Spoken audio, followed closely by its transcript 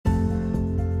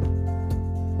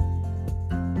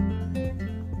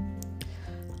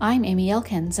I'm Amy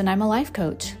Elkins, and I'm a life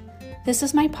coach. This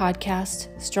is my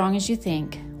podcast, Strong as You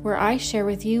Think, where I share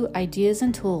with you ideas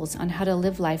and tools on how to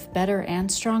live life better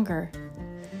and stronger.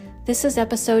 This is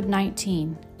episode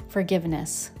 19,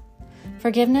 Forgiveness.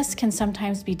 Forgiveness can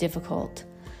sometimes be difficult.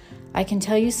 I can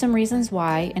tell you some reasons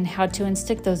why and how to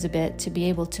unstick those a bit to be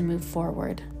able to move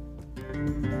forward.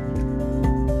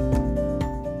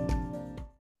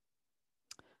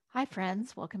 Hi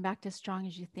friends, welcome back to Strong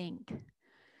as You Think.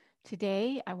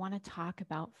 Today I want to talk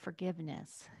about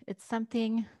forgiveness.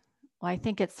 I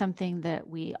think it's something that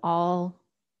we all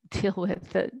deal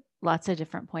with at lots of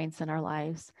different points in our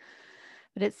lives.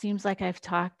 But it seems like I've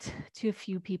talked to a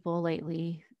few people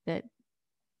lately that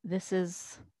this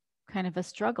is kind of a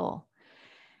struggle.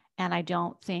 And I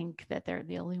don't think that they're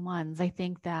the only ones. I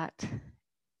think that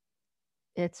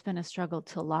it's been a struggle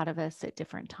to a lot of us at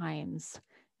different times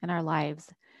in our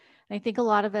lives. I think a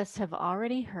lot of us have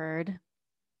already heard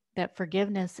that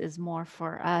forgiveness is more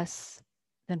for us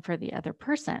than for the other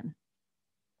person.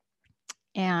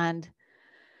 And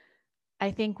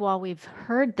I think while we've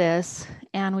heard this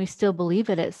and we still believe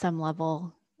it at some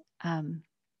level,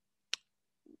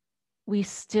 we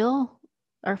still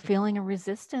are feeling a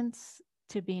resistance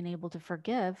to being able to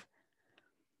forgive.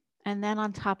 And then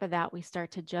on top of that, we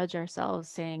start to judge ourselves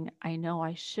saying, I know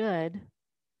I should,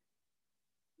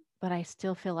 but I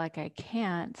still feel like I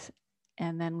can't.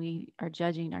 And then we are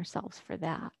judging ourselves for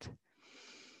that.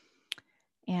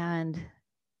 And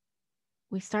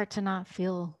we start to not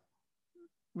feel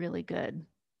really good.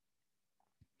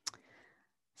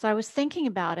 So I was thinking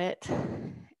about it,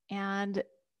 and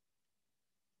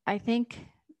I think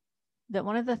that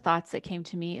one of the thoughts that came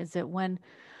to me is that when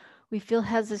we feel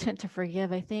hesitant to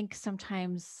forgive, I think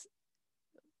sometimes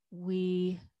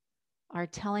we are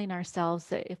telling ourselves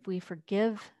that if we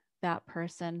forgive that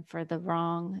person for the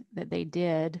wrong that they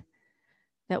did,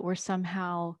 that we're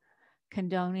somehow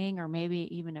condoning or maybe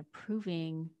even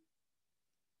approving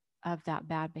of that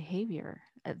bad behavior,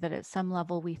 that at some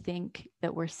level we think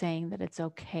that we're saying that it's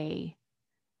okay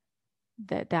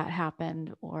that that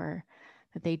happened or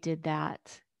that they did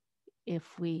that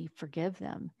if we forgive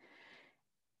them.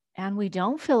 And we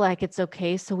don't feel like it's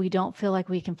okay, so we don't feel like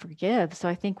we can forgive. So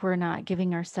I think we're not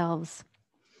giving ourselves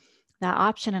that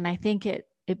option. And I think it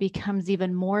becomes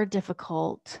even more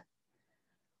difficult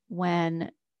when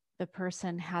the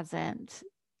person hasn't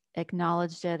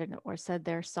acknowledged it or said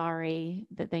they're sorry,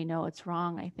 that they know it's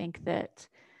wrong. I think that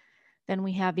then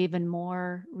we have even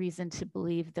more reason to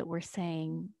believe that we're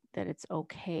saying that it's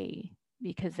okay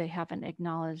because they haven't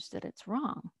acknowledged that it's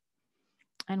wrong.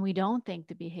 And we don't think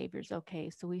the behavior's okay.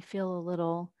 So we feel a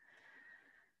little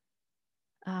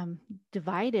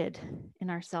divided in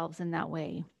ourselves in that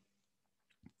way.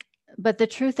 But the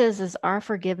truth is our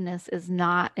forgiveness is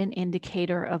not an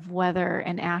indicator of whether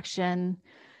an action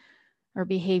or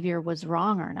behavior was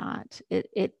wrong or not.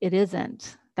 It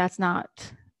isn't. That's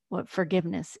not what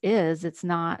forgiveness is. It's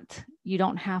not, you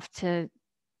don't have to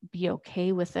be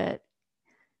okay with it,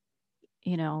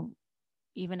 even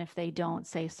if they don't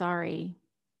say sorry.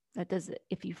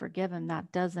 If you forgive them,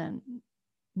 that doesn't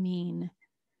mean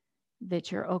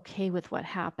that you're okay with what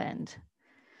happened.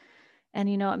 And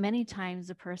many times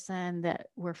the person that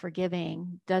we're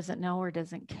forgiving doesn't know or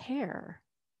doesn't care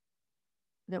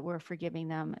that we're forgiving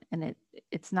them, and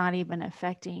it's not even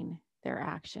affecting their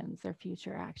actions, their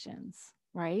future actions,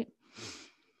 right?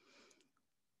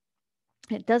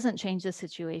 It doesn't change the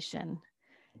situation.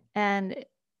 And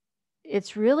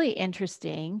it's really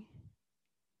interesting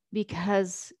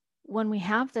because when we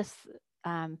have this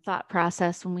thought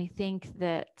process, when we think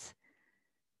that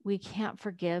we can't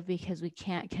forgive because we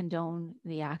can't condone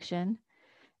the action,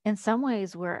 in some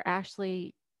ways we're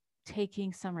actually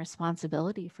taking some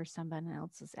responsibility for someone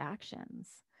else's actions.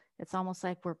 It's almost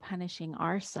like we're punishing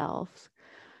ourselves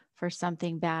for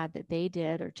something bad that they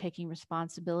did, or taking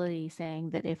responsibility,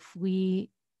 saying that if we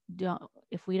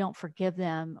don't forgive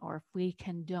them or if we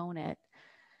condone it,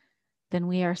 then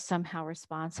we are somehow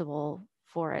responsible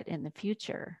for it in the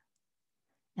future.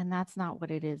 And that's not what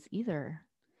it is either.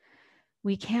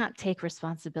 We can't take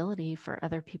responsibility for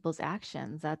other people's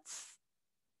actions.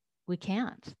 We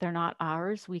can't. They're not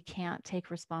ours. We can't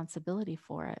take responsibility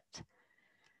for it.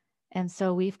 And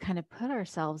so we've kind of put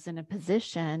ourselves in a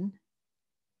position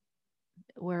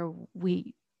where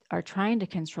we are trying to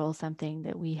control something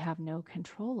that we have no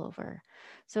control over.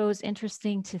 So it was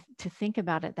interesting to think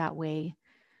about it that way,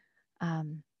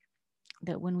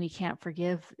 that when we can't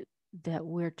forgive, that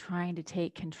we're trying to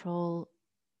take control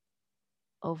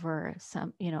over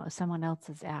someone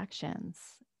else's actions,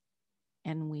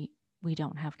 and we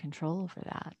don't have control over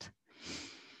that.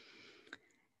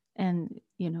 And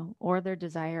or their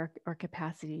desire or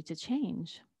capacity to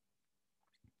change.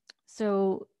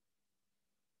 So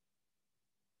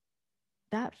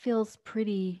that feels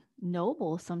pretty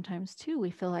noble sometimes too.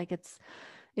 We feel like it's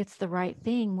the right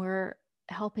thing. We're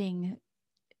helping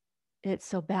it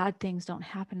so bad things don't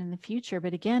happen in the future.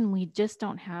 But again, we just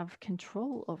don't have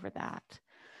control over that.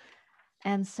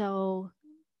 And so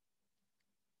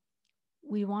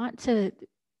we want to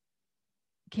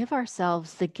give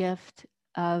ourselves the gift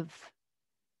of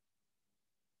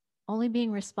only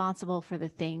being responsible for the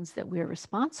things that we're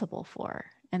responsible for.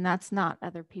 And that's not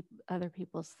other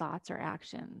people's thoughts or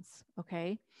actions.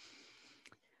 Okay.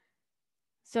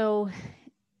 So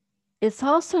it's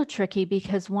also tricky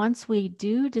because once we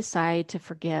do decide to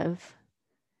forgive,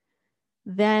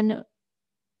 then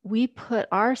we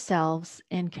put ourselves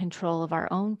in control of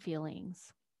our own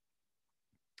feelings.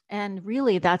 And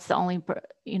really, that's the only,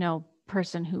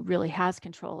 person who really has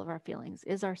control of our feelings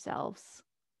is ourselves.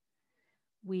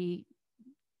 We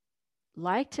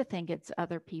like to think it's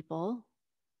other people,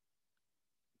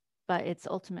 but it's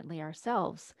ultimately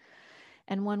ourselves.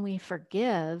 And when we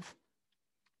forgive,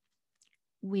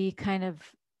 we kind of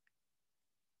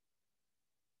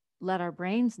let our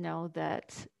brains know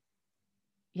that,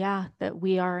 that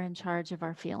we are in charge of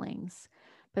our feelings.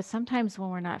 But sometimes when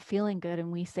we're not feeling good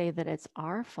and we say that it's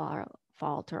our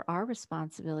fault or our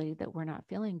responsibility that we're not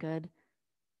feeling good,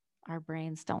 our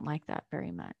brains don't like that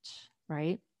very much,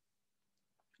 right?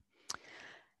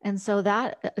 And so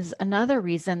that is another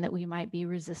reason that we might be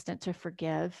resistant to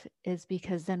forgive, is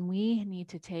because then we need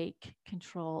to take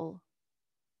control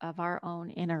of our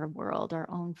own inner world, our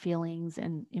own feelings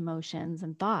and emotions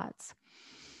and thoughts.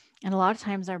 And a lot of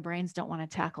times our brains don't want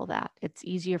to tackle that. It's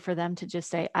easier for them to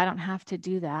just say, I don't have to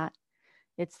do that.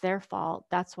 It's their fault.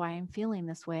 That's why I'm feeling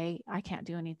this way. I can't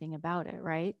do anything about it,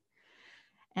 right?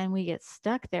 And we get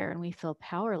stuck there and we feel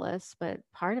powerless, but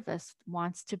part of us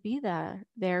wants to be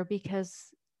there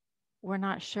because we're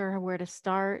not sure where to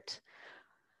start.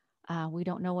 We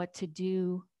don't know what to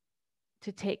do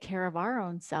to take care of our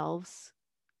own selves,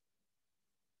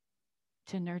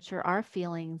 to nurture our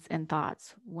feelings and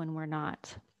thoughts when we're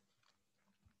not,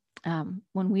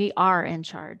 when we are in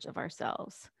charge of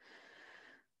ourselves.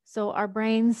 So our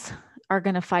brains are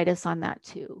going to fight us on that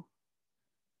too.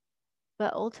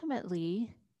 But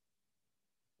ultimately,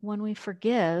 when we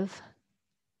forgive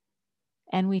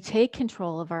and we take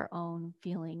control of our own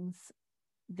feelings,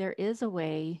 there is a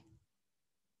way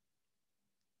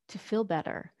to feel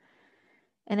better.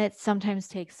 And it sometimes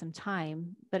takes some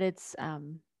time, but it's,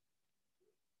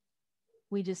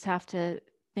 we just have to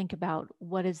think about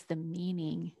what is the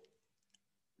meaning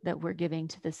that we're giving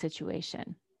to the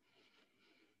situation.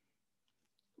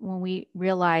 When we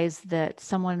realize that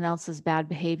someone else's bad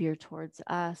behavior towards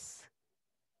us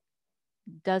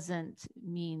doesn't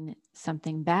mean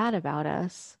something bad about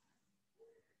us,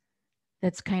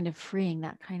 that's kind of freeing.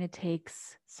 That kind of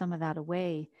takes some of that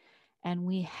away. And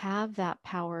we have that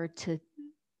power to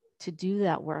do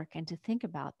that work and to think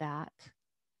about that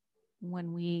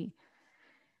when we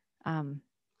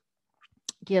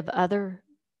give other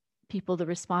people the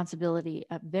responsibility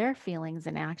of their feelings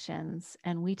and actions,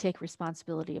 and we take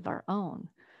responsibility of our own.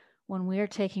 When we are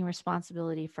taking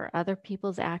responsibility for other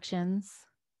people's actions,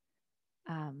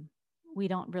 we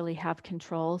don't really have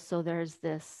control. So there's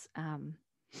this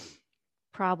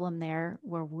problem there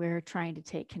where we're trying to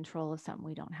take control of something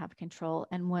we don't have control.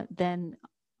 And then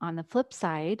on the flip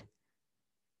side,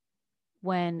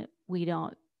 when we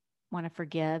don't want to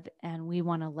forgive and we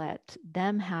want to let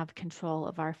them have control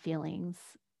of our feelings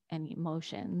and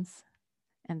emotions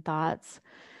and thoughts,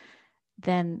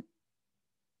 then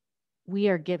we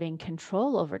are giving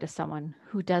control over to someone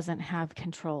who doesn't have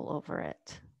control over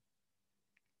it.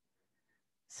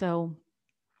 So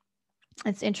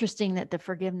it's interesting that the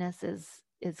forgiveness is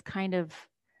kind of,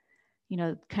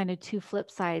 kind of two flip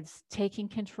sides: taking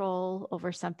control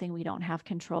over something we don't have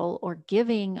control, or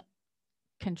giving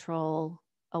control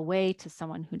away to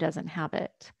someone who doesn't have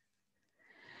it.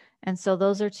 And so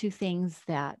those are two things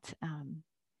that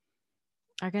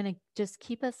are going to just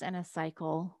keep us in a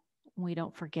cycle when we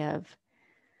don't forgive.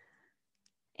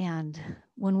 And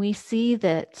when we see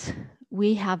that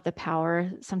we have the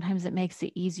power, sometimes it makes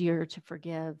it easier to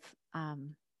forgive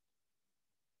and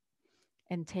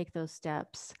take those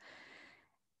steps.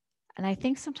 And I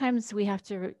think sometimes we have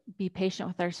to be patient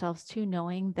with ourselves too,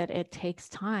 knowing that it takes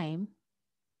time.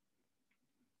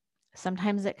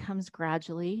 Sometimes it comes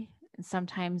gradually, and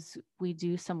sometimes we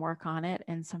do some work on it,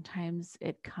 and sometimes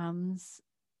it comes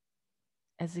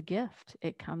as a gift.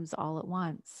 It comes all at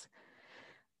once.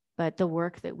 But the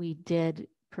work that we did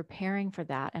preparing for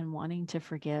that and wanting to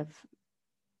forgive,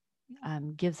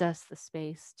 gives us the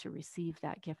space to receive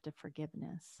that gift of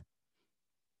forgiveness.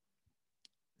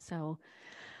 So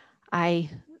I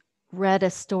read a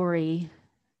story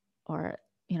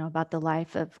about the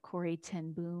life of Corrie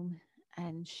ten Boom,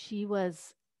 and she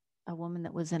was a woman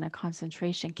that was in a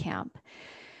concentration camp.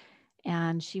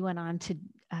 And she went on to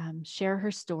share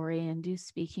her story and do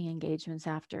speaking engagements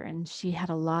after. And she had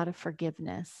a lot of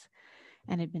forgiveness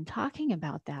and had been talking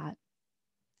about that.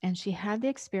 And she had the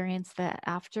experience that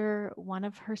after one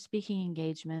of her speaking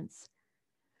engagements,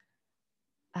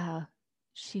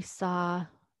 she saw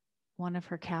one of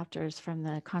her captors from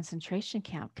the concentration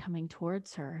camp coming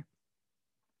towards her.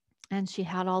 And she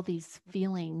had all these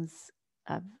feelings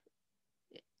of,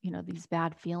 these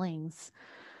bad feelings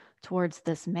towards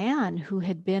this man who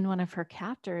had been one of her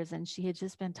captors. And she had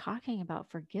just been talking about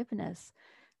forgiveness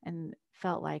and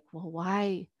felt like, well,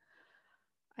 why?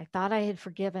 I thought I had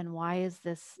forgiven. Why is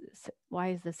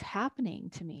this happening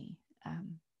to me?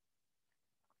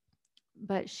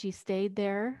 But she stayed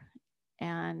there,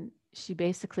 and she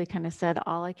basically kind of said,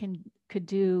 all I could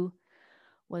do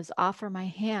was offer my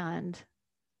hand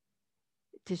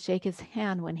to shake his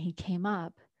hand when he came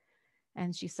up.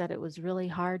 And she said it was really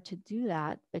hard to do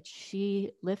that, but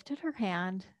she lifted her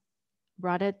hand,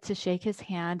 brought it to shake his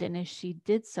hand. And as she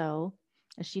did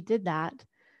that,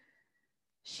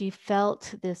 she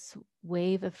felt this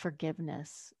wave of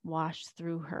forgiveness wash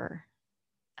through her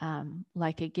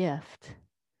like a gift.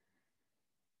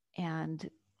 And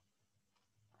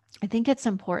I think it's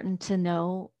important to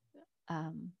know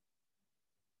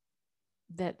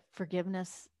that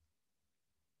forgiveness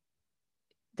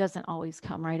doesn't always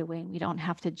come right away, and we don't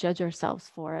have to judge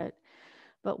ourselves for it.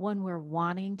 But when we're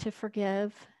wanting to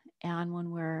forgive, and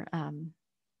when we're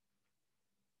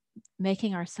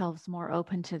making ourselves more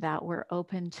open to that, we're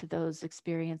open to those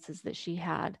experiences that she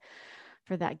had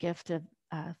for that gift of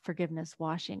forgiveness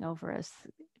washing over us,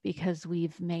 because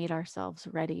we've made ourselves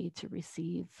ready to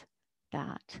receive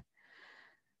that.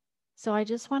 So I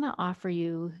just want to offer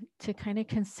you to kind of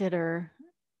consider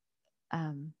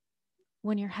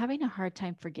when you're having a hard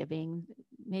time forgiving,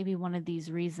 maybe one of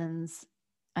these reasons,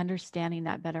 understanding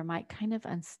that better might kind of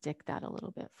unstick that a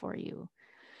little bit for you,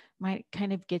 might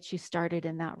kind of get you started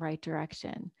in that right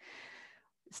direction.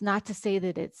 It's not to say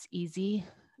that it's easy,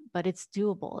 but it's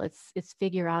doable. It's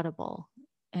figure outable,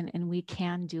 and we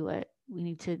can do it. We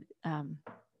need to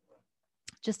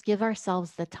just give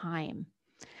ourselves the time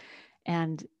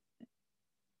and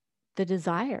the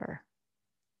desire,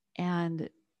 and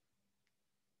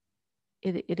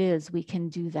we can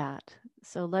do that.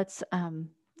 So let's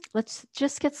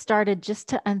just get started, just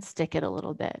to unstick it a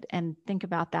little bit, and think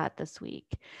about that this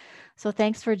week. So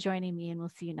thanks for joining me, and we'll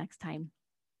see you next time.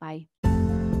 Bye.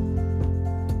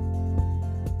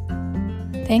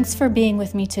 Thanks for being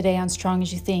with me today on Strong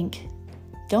As You Think.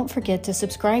 Don't forget to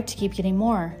subscribe to keep getting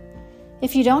more.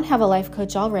 If you don't have a life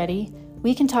coach already,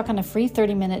 we can talk on a free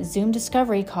 30-minute Zoom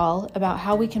discovery call about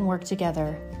how we can work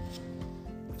together.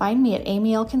 Find me at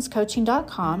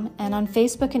amyelkinscoaching.com and on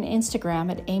Facebook and Instagram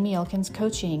at Amy Elkins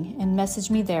Coaching, and message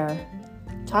me there.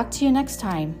 Talk to you next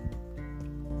time.